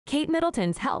Kate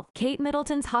Middleton's health. Kate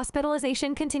Middleton's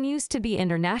hospitalization continues to be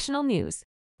international news.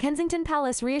 Kensington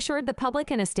Palace reassured the public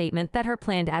in a statement that her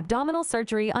planned abdominal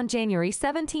surgery on January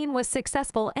 17 was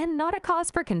successful and not a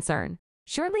cause for concern.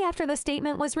 Shortly after the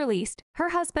statement was released,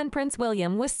 her husband Prince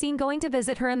William was seen going to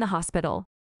visit her in the hospital.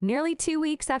 Nearly 2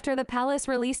 weeks after the palace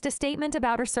released a statement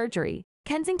about her surgery,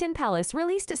 Kensington Palace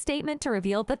released a statement to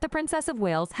reveal that the Princess of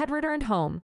Wales had returned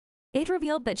home. It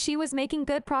revealed that she was making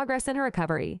good progress in her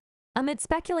recovery. Amid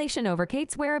speculation over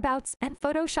Kate's whereabouts and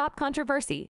Photoshop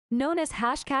controversy, known as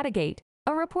 #Catagate,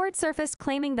 a report surfaced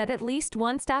claiming that at least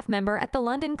one staff member at the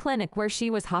London clinic where she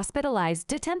was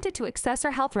hospitalized attempted to access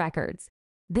her health records.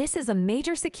 This is a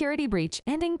major security breach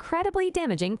and incredibly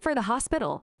damaging for the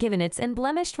hospital, given its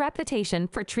unblemished reputation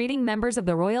for treating members of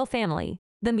the royal family.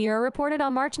 The Mirror reported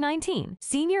on March 19,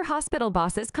 senior hospital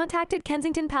bosses contacted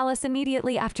Kensington Palace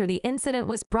immediately after the incident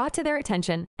was brought to their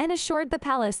attention and assured the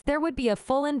palace there would be a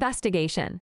full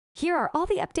investigation. Here are all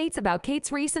the updates about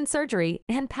Kate's recent surgery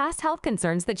and past health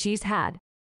concerns that she's had.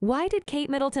 Why did Kate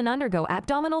Middleton undergo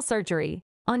abdominal surgery?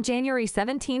 On January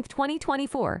 17,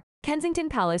 2024, Kensington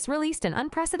Palace released an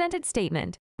unprecedented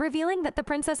statement, revealing that the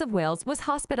Princess of Wales was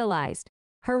hospitalized.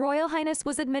 Her Royal Highness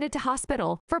was admitted to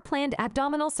hospital for planned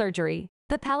abdominal surgery.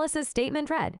 The palace's statement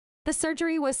read, "The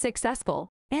surgery was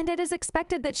successful, and it is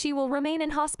expected that she will remain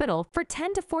in hospital for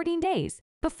 10 to 14 days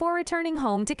before returning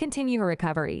home to continue her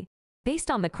recovery.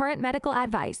 Based on the current medical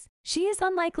advice, she is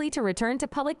unlikely to return to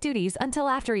public duties until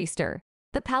after Easter."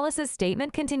 The palace's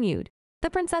statement continued, "The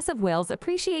Princess of Wales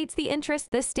appreciates the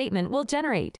interest this statement will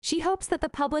generate. She hopes that the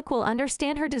public will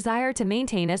understand her desire to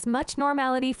maintain as much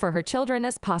normality for her children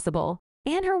as possible,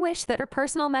 and her wish that her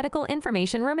personal medical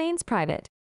information remains private.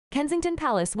 Kensington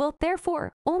Palace will,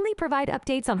 therefore, only provide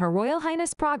updates on Her Royal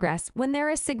Highness' progress when there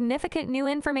is significant new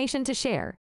information to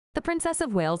share. The Princess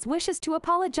of Wales wishes to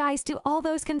apologize to all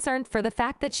those concerned for the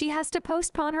fact that she has to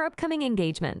postpone her upcoming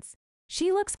engagements.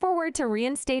 She looks forward to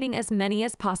reinstating as many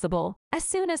as possible, as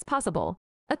soon as possible."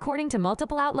 According to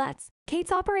multiple outlets,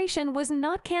 Kate's operation was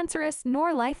not cancerous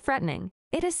nor life-threatening.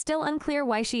 It is still unclear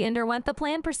why she underwent the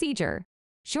planned procedure.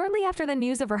 Shortly after the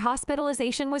news of her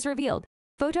hospitalization was revealed,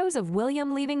 photos of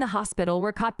William leaving the hospital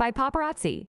were caught by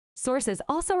paparazzi. Sources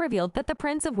also revealed that the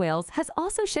Prince of Wales has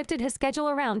also shifted his schedule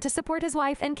around to support his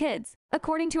wife and kids,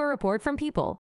 according to a report from People.